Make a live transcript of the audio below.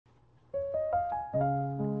Hi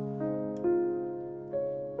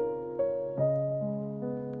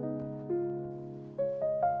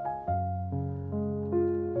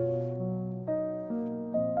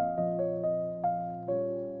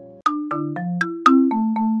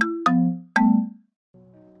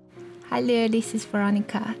there, this is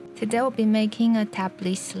Veronica. Today we'll be making a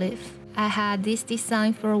tablet sleeve. I had this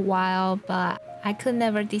design for a while, but I could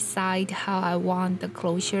never decide how I want the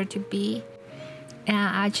closure to be. And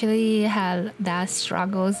I actually had that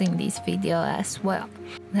struggles in this video as well.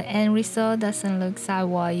 The end result doesn't look like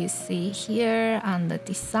what you see here on the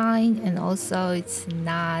design, and also it's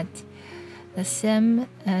not the same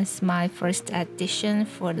as my first edition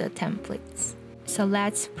for the templates. So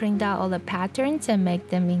let's print out all the patterns and make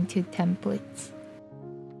them into templates.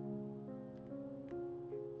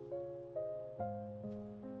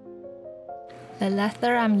 The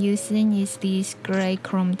leather I'm using is this gray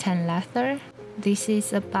chrome tan leather. This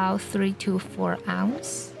is about 3 to 4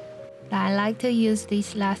 ounces. I like to use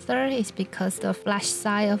this leather is because the flash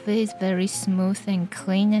side of it is very smooth and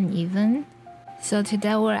clean and even. So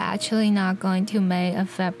today we're actually not going to make a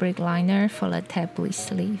fabric liner for the tablet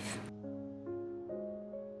sleeve.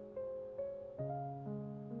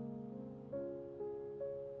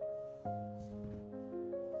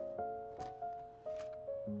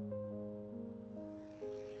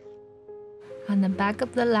 On the back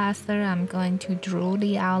of the leather, I'm going to draw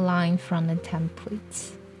the outline from the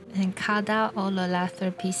templates and cut out all the leather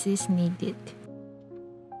pieces needed.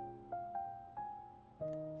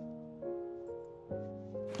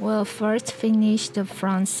 We'll first finish the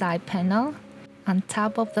front side panel. On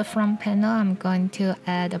top of the front panel, I'm going to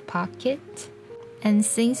add a pocket. And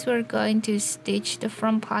since we're going to stitch the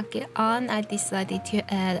front pocket on, I decided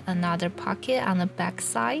to add another pocket on the back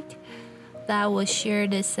side. That will share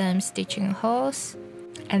the same stitching holes,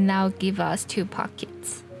 and that will give us 2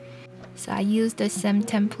 pockets. So I used the same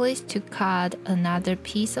template to cut another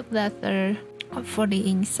piece of leather for the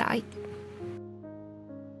inside.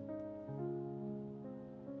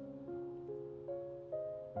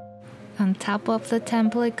 On top of the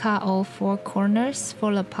template, cut all 4 corners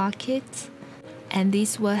for the pockets, and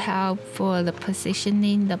this will help for the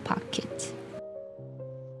positioning the pocket.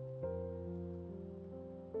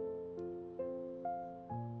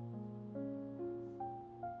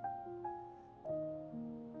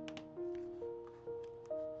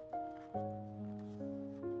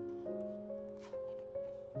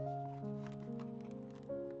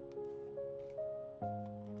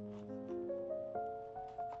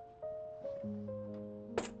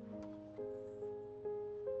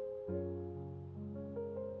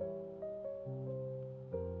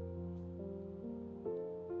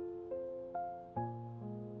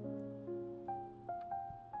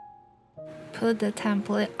 Put the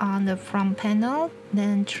template on the front panel,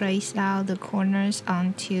 then trace out the corners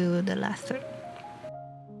onto the leather.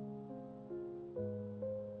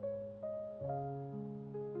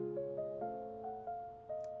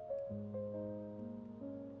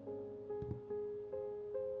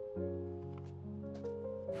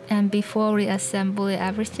 And before we assemble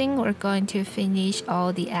everything, we're going to finish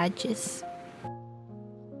all the edges.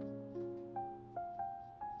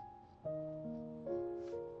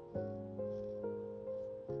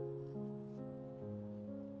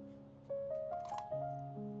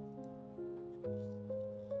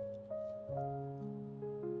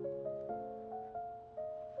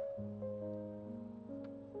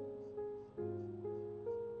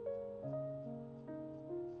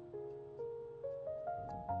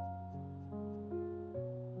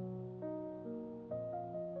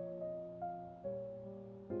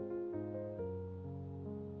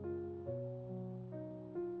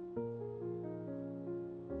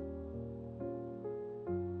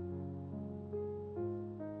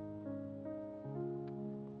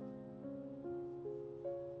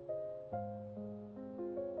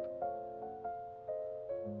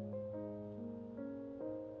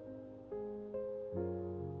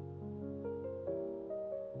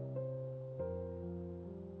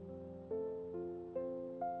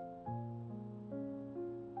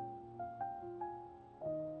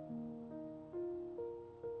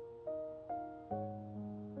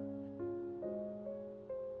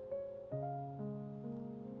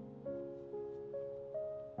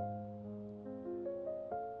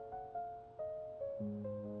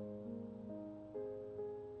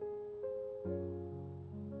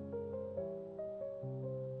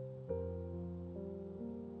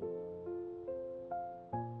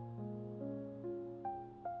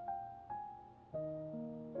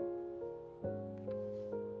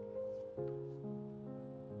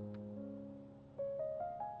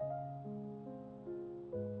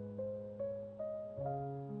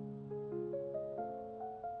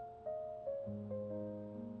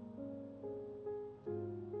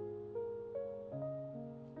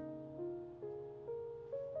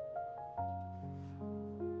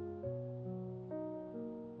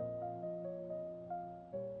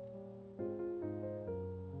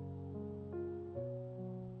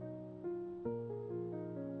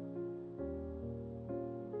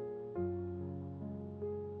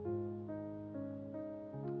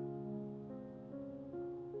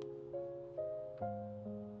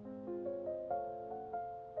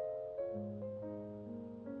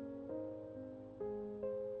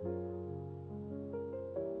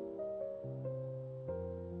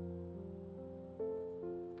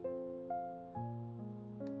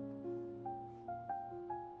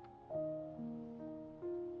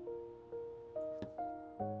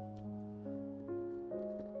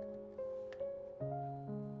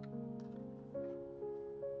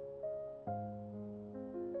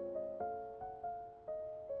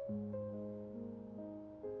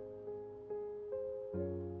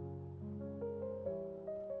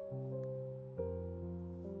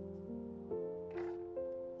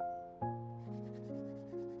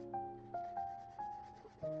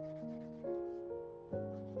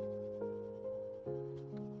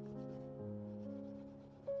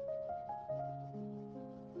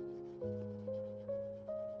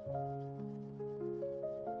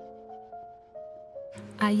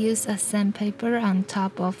 I use a sandpaper on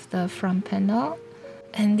top of the front panel,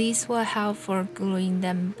 and this will help for gluing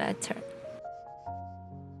them better.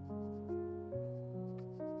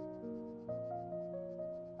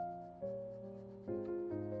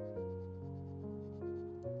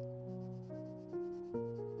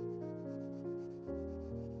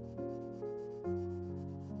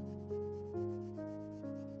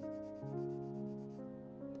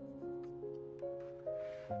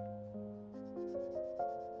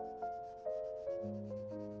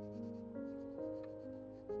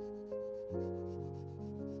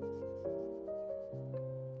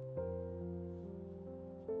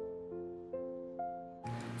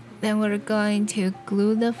 Then we're going to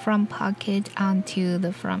glue the front pocket onto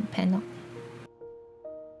the front panel.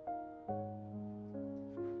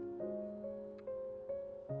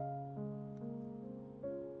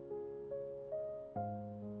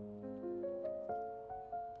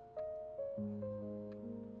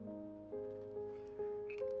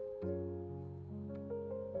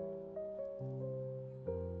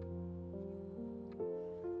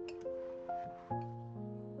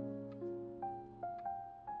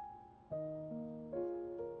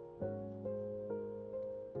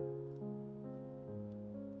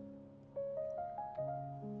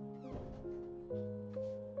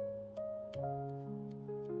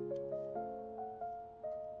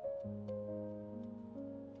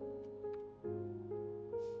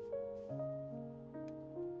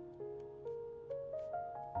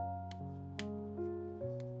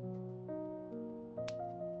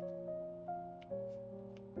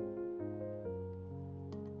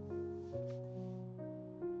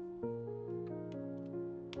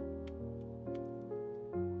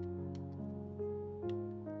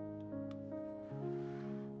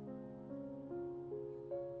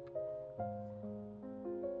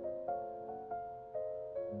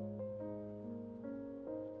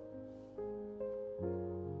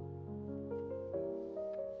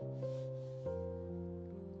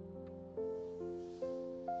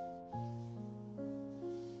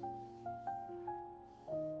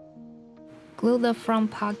 Glue the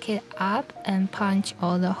front pocket up and punch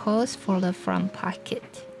all the holes for the front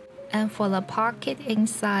pocket. And for the pocket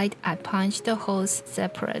inside, I punch the holes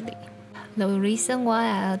separately. The reason why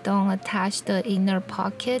I don't attach the inner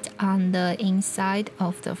pocket on the inside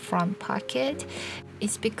of the front pocket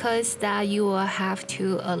is because that you will have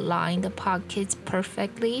to align the pockets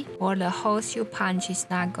perfectly, or the holes you punch is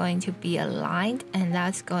not going to be aligned, and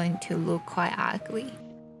that's going to look quite ugly.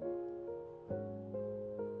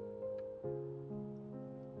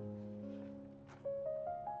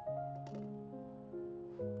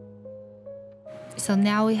 So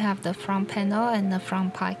now we have the front panel and the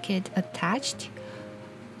front pocket attached.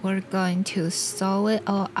 We're going to sew it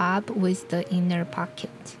all up with the inner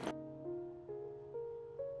pocket.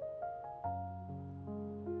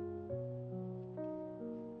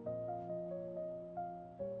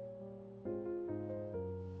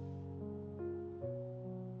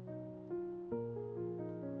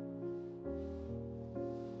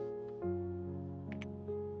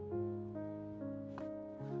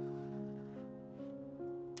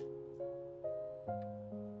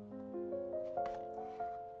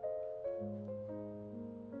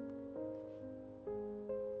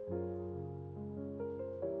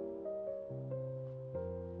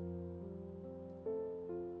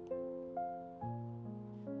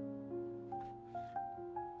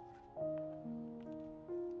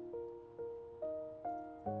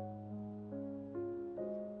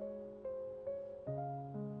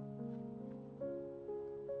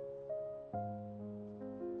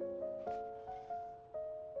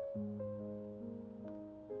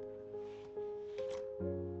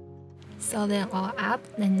 Sew them all up,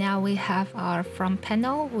 and now we have our front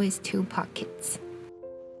panel with 2 pockets.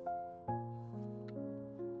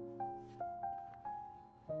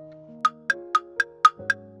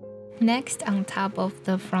 Next, on top of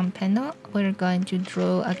the front panel, we're going to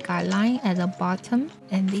draw a guideline at the bottom,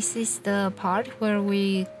 and this is the part where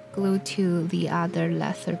we glue to the other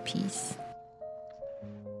leather piece.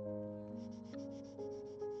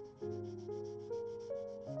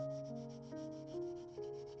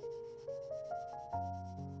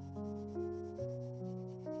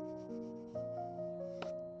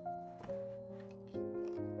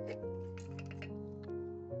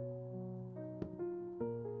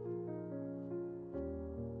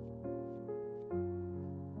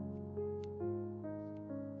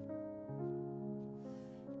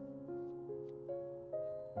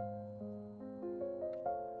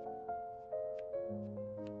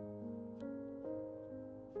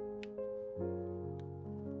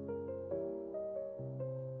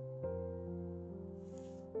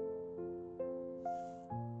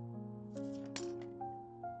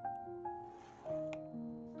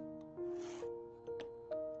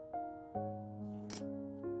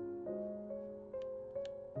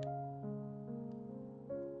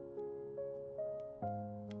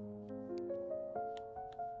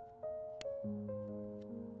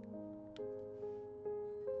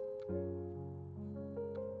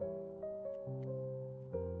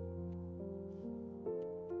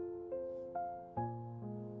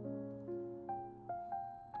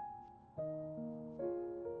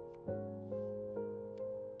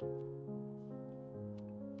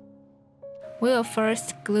 We'll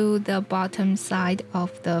first glue the bottom side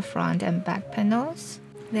of the front and back panels.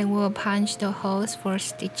 Then we'll punch the holes for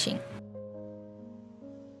stitching.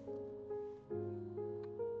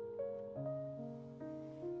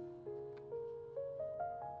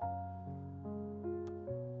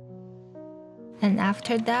 And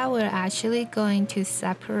after that, we're actually going to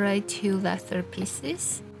separate two leather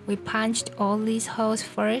pieces. We punched all these holes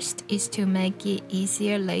first is to make it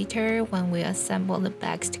easier later when we assemble the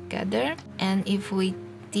bags together. And if we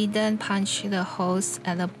didn't punch the holes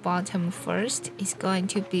at the bottom first, it's going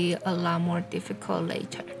to be a lot more difficult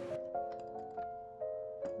later.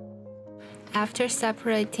 After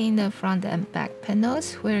separating the front and back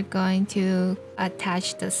panels, we're going to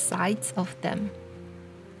attach the sides of them.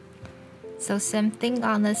 So same thing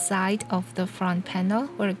on the side of the front panel,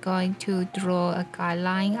 we're going to draw a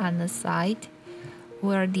guideline on the side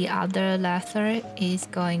where the other leather is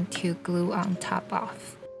going to glue on top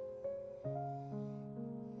of.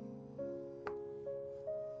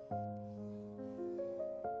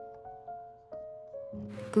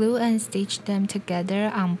 Glue and stitch them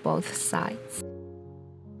together on both sides.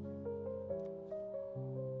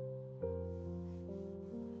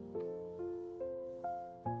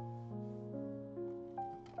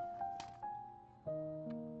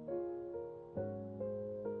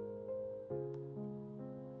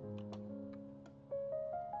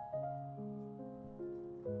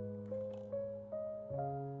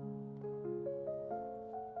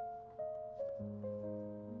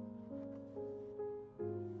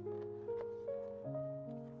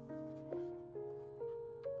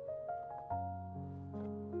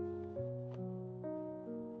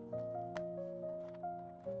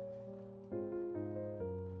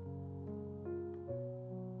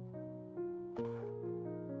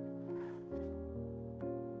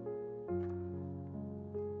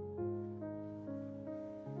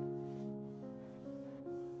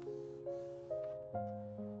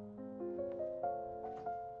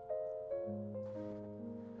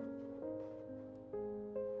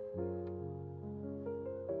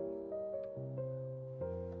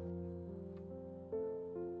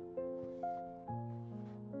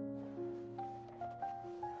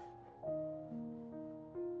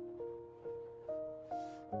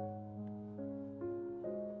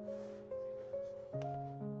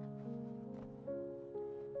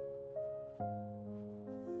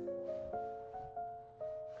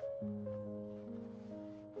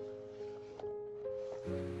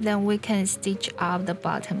 Then we can stitch up the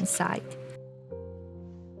bottom side.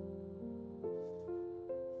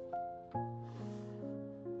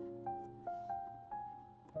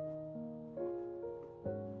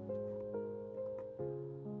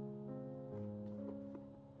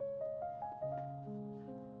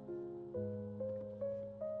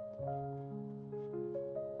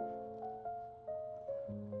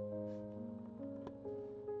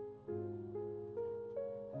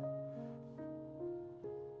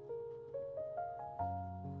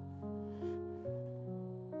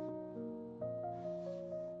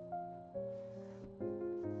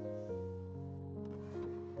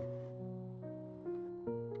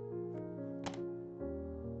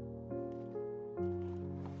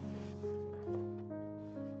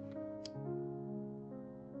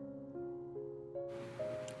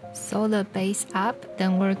 Sew the base up,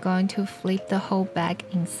 then we're going to flip the whole bag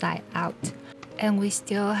inside out. And we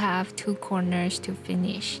still have two corners to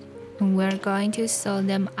finish. And we're going to sew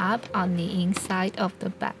them up on the inside of the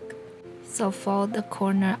bag. So fold the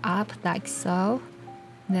corner up like so.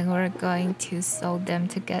 Then we're going to sew them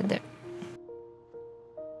together.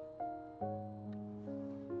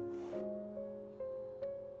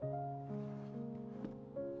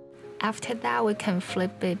 After that, we can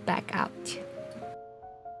flip it back out.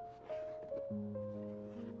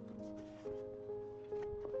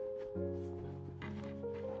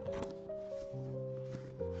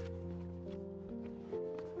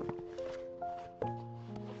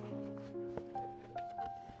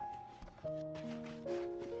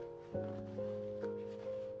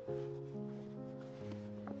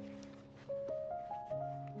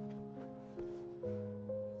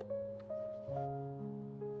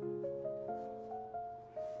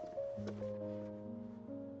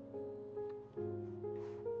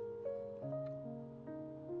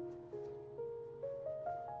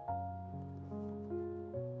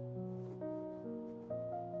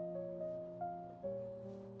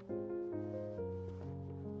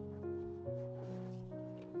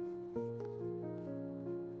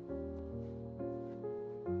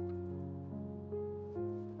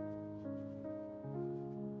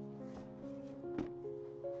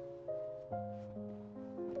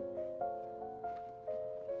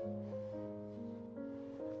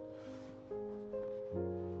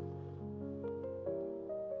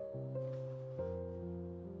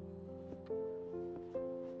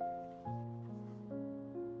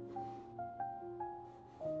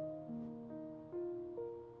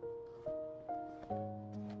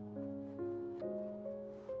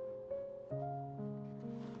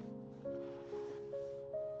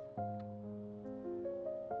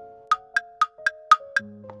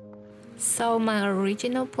 So my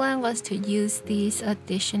original plan was to use these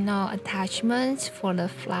additional attachments for the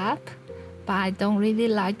flap, but I don't really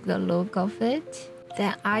like the look of it.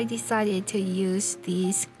 Then I decided to use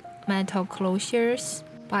these metal closures,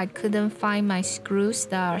 but I couldn't find my screws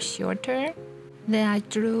that are shorter. Then I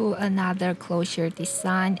drew another closure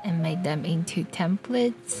design and made them into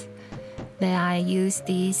templates. Then I used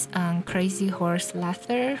these crazy horse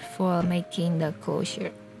leather for making the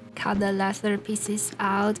closure. Cut the leather pieces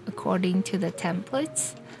out according to the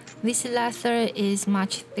templates. This leather is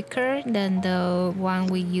much thicker than the one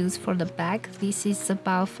we use for the bag. This is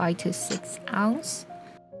about 5 to 6 ounce.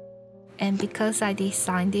 And because I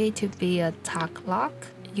designed it to be a tuck lock,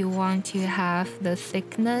 you want to have the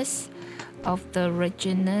thickness of the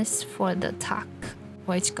rigidness for the tuck,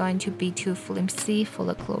 or it's going to be too flimsy for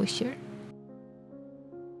the closure.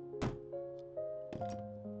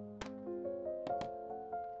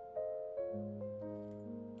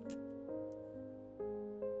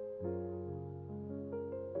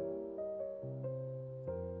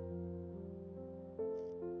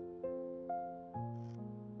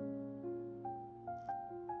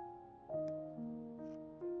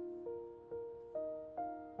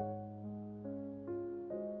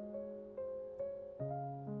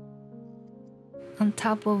 On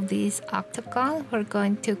top of this octagon, we're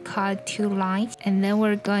going to cut 2 lines, and then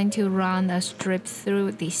we're going to run a strip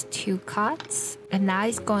through these 2 cuts, and that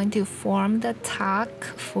is going to form the tuck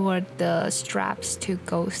for the straps to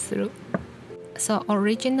go through. So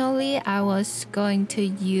originally I was going to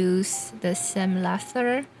use the same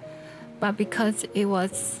leather, but because it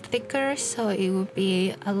was thicker, so it would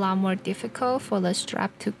be a lot more difficult for the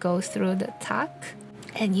strap to go through the tuck.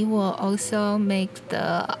 And you will also make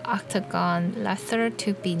the octagon leather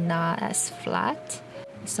to be not as flat.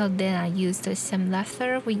 So then I used the same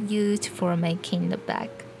leather we used for making the bag.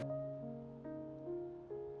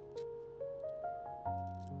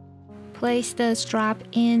 Place the strap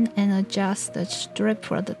in and adjust the strip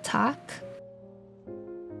for the tuck.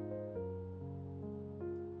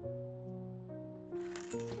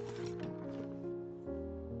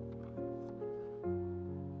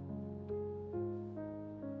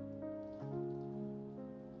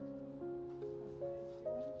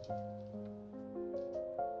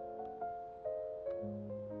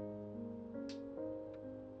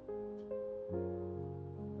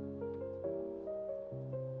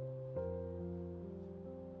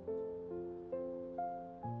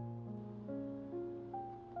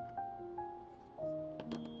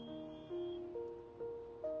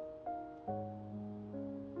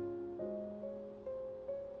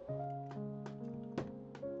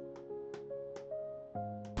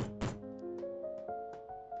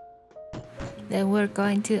 Then we're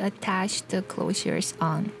going to attach the closures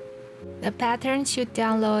on. The patterns you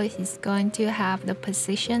download is going to have the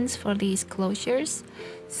positions for these closures,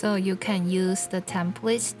 so you can use the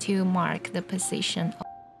templates to mark the position.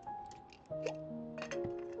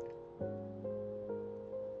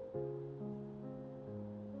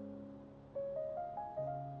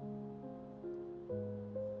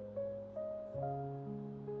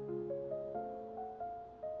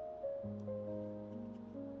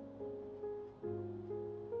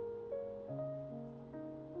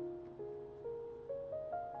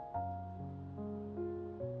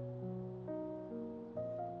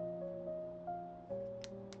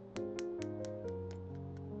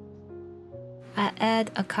 I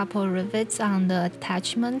add a couple rivets on the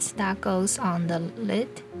attachments that goes on the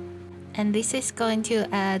lid, and this is going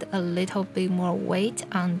to add a little bit more weight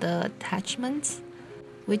on the attachments,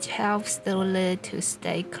 which helps the lid to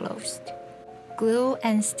stay closed. Glue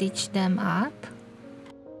and stitch them up.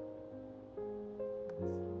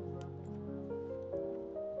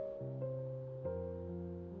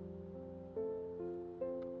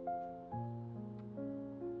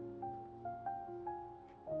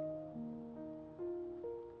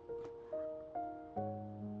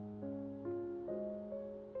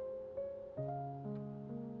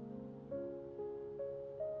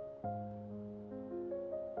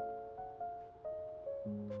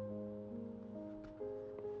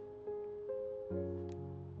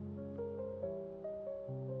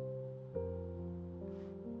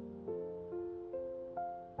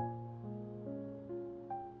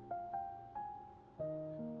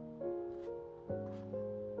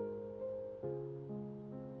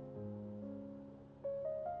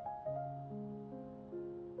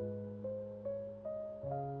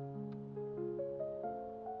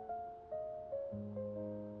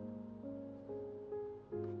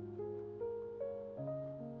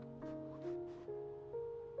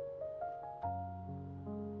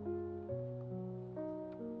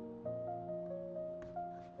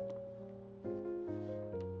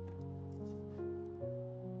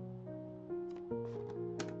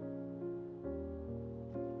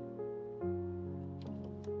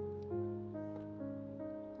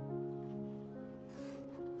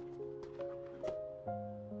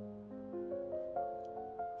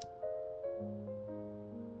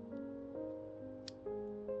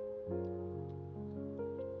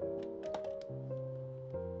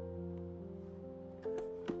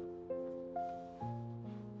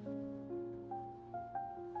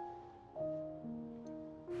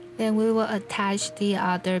 Then we will attach the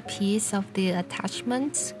other piece of the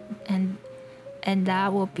attachments, and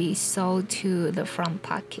that will be sewed to the front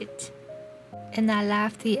pocket. And I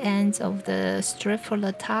left the ends of the strip for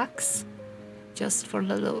the tucks, just for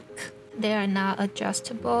the look. They are not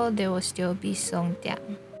adjustable, they will still be sewn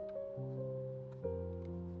down.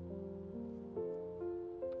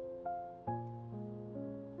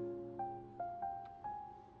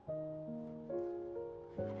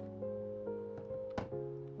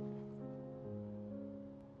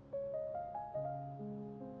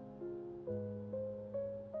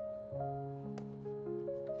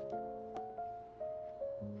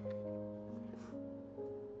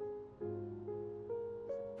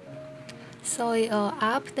 Sew it all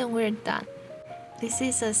up, then we're done. This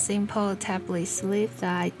is a simple tablet sleeve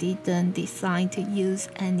that I didn't design to use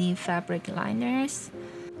any fabric liners.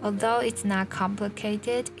 Although it's not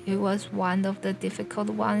complicated, it was one of the difficult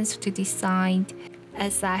ones to design,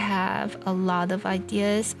 as I have a lot of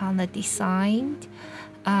ideas on the design,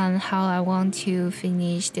 on how I want to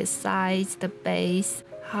finish the sides, the base,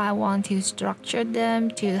 how I want to structure them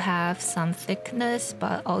to have some thickness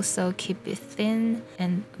but also keep it thin.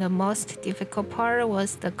 And the most difficult part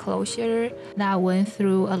was the closure that went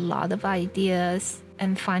through a lot of ideas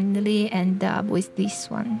and finally end up with this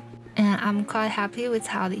one. And I'm quite happy with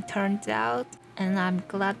how it turned out, and I'm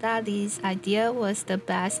glad that this idea was the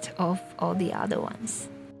best of all the other ones.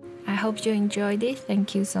 I hope you enjoyed it.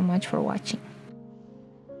 Thank you so much for watching.